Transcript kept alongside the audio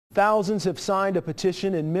Thousands have signed a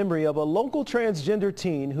petition in memory of a local transgender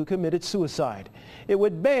teen who committed suicide. It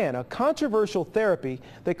would ban a controversial therapy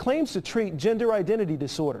that claims to treat gender identity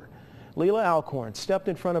disorder. Leelah Alcorn stepped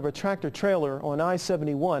in front of a tractor trailer on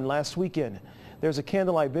I-71 last weekend. There's a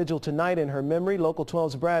candlelight vigil tonight in her memory. Local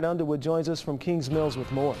 12's Brad Underwood joins us from Kings Mills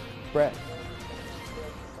with more. Brad.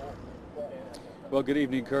 Well, good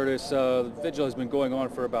evening, Curtis. The vigil has been going on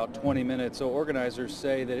for about 20 minutes, so organizers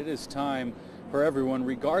say that it is time for everyone,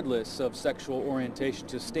 regardless of sexual orientation,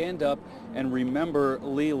 to stand up and remember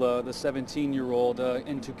Leelah, the 17-year-old,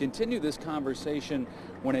 and to continue this conversation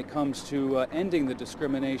when it comes to ending the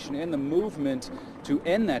discrimination and the movement to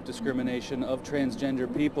end that discrimination of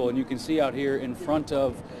transgender people. And you can see out here in front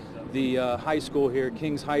of the high school here,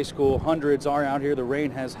 Kings High School, hundreds are out here. The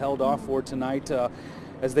rain has held off for tonight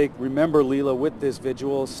as they remember Leelah with this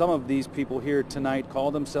vigil. Some of these people here tonight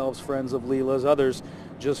call themselves friends of Leelah's, others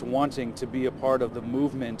just wanting to be a part of the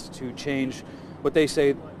movement to change what they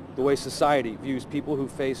say the way society views people who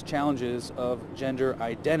face challenges of gender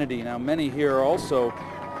identity. Now, many here are also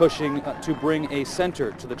pushing to bring a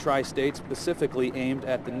center to the tri-state specifically aimed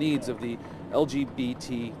at the needs of the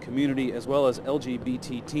LGBT community as well as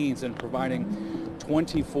LGBT teens, and providing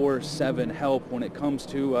 24/7 help when it comes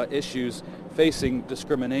to issues facing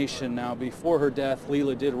discrimination. Now, before her death,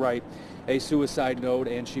 Leelah did write a suicide note,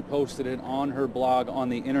 and she posted it on her blog on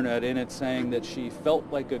the internet, in it saying that she felt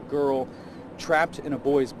like a girl trapped in a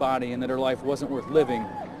boy's body and that her life wasn't worth living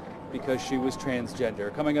because she was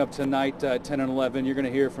transgender. Coming up tonight at 10 and 11, you're going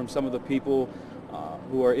to hear from some of the people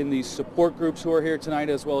who are in these support groups who are here tonight,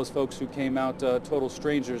 as well as folks who came out, total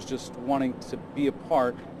strangers, just wanting to be a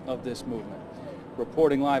part of this movement.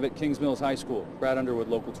 Reporting live at Kings Mills High School, Brad Underwood,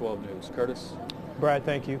 Local 12 News. Curtis? Brad,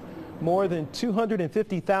 thank you. More than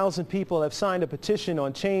 250,000 people have signed a petition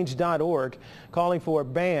on change.org calling for a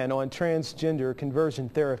ban on transgender conversion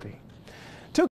therapy.